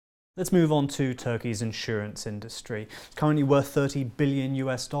Let's move on to Turkey's insurance industry. It's currently worth $30 billion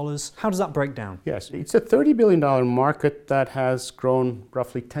US. How does that break down? Yes, it's a $30 billion market that has grown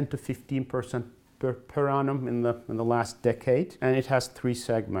roughly 10 to 15% per annum in the last decade. And it has three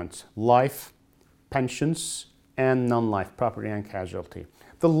segments: life, pensions, and non-life, property and casualty.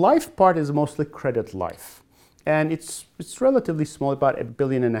 The life part is mostly credit life. And it's relatively small, about $1.5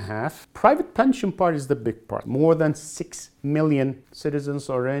 billion. Private pension part is the big part. More than 6 million citizens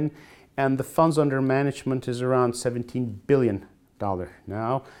are in, and the funds under management is around $17 billion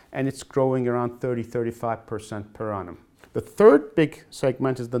now, and it's growing around 30-35% per annum. The third big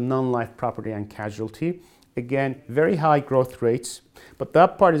segment is the non-life, property and casualty. Again, very high growth rates, but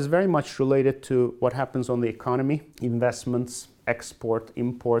that part is very much related to what happens on the economy, investments, export,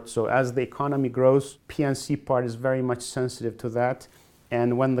 import. So as the economy grows, P&C part is very much sensitive to that.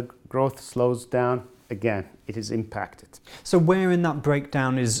 And when the growth slows down, again, it is impacted. So where in that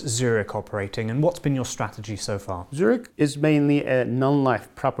breakdown is Zurich operating, and what's been your strategy so far? Zurich is mainly a non-life,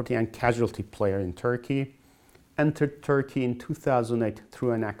 property and casualty player in Turkey. Entered Turkey in 2008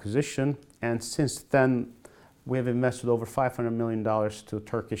 through an acquisition, and since then we have invested over $500 million to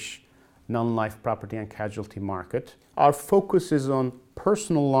Turkish non-life, property and casualty market. Our focus is on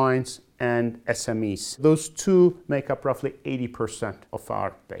personal lines and SMEs. Those two make up roughly 80% of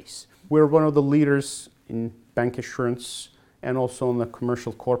our base. We're one of the leaders in bank insurance and also on the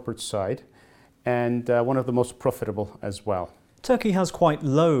commercial corporate side, and one of the most profitable as well. Turkey has quite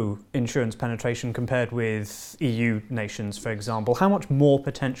low insurance penetration compared with EU nations, for example. How much more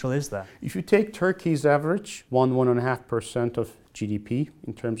potential is there? If you take Turkey's average, 1.5% of GDP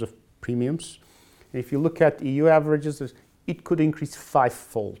in terms of premiums, and if you look at EU averages, it could increase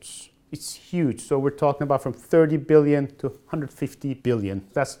fivefold. It's huge. So we're talking about from 30 billion to 150 billion.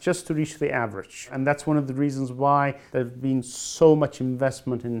 That's just to reach the average. And that's one of the reasons why there's been so much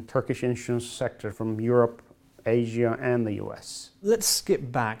investment in Turkish insurance sector from Europe, Asia and the US. Let's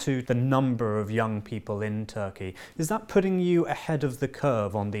skip back to the number of young people in Turkey. Is that putting you ahead of the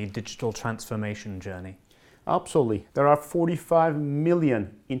curve on the digital transformation journey? Absolutely. There are 45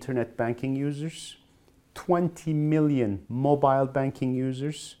 million internet banking users, 20 million mobile banking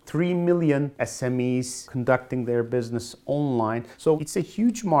users, 3 million SMEs conducting their business online. So it's a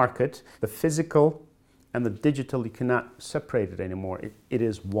huge market. The physical and the digital, you cannot separate it anymore. It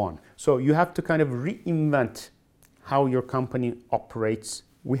is one. So you have to kind of reinvent how your company operates.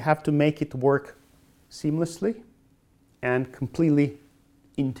 We have to make it work seamlessly and completely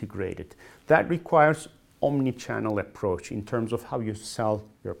integrated. That requires omni-channel approach in terms of how you sell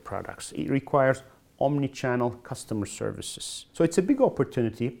your products. It requires omni-channel customer services. So it's a big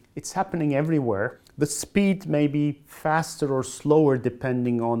opportunity. It's happening everywhere. The speed may be faster or slower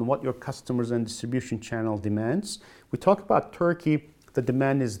depending on what your customers and distribution channel demands. We talk about Turkey, the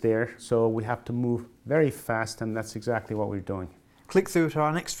demand is there, so we have to move very fast, and that's exactly what we're doing. Click through to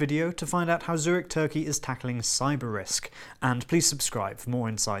our next video to find out how Zurich Turkey is tackling cyber risk, and please subscribe for more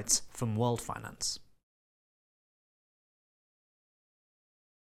insights from World Finance.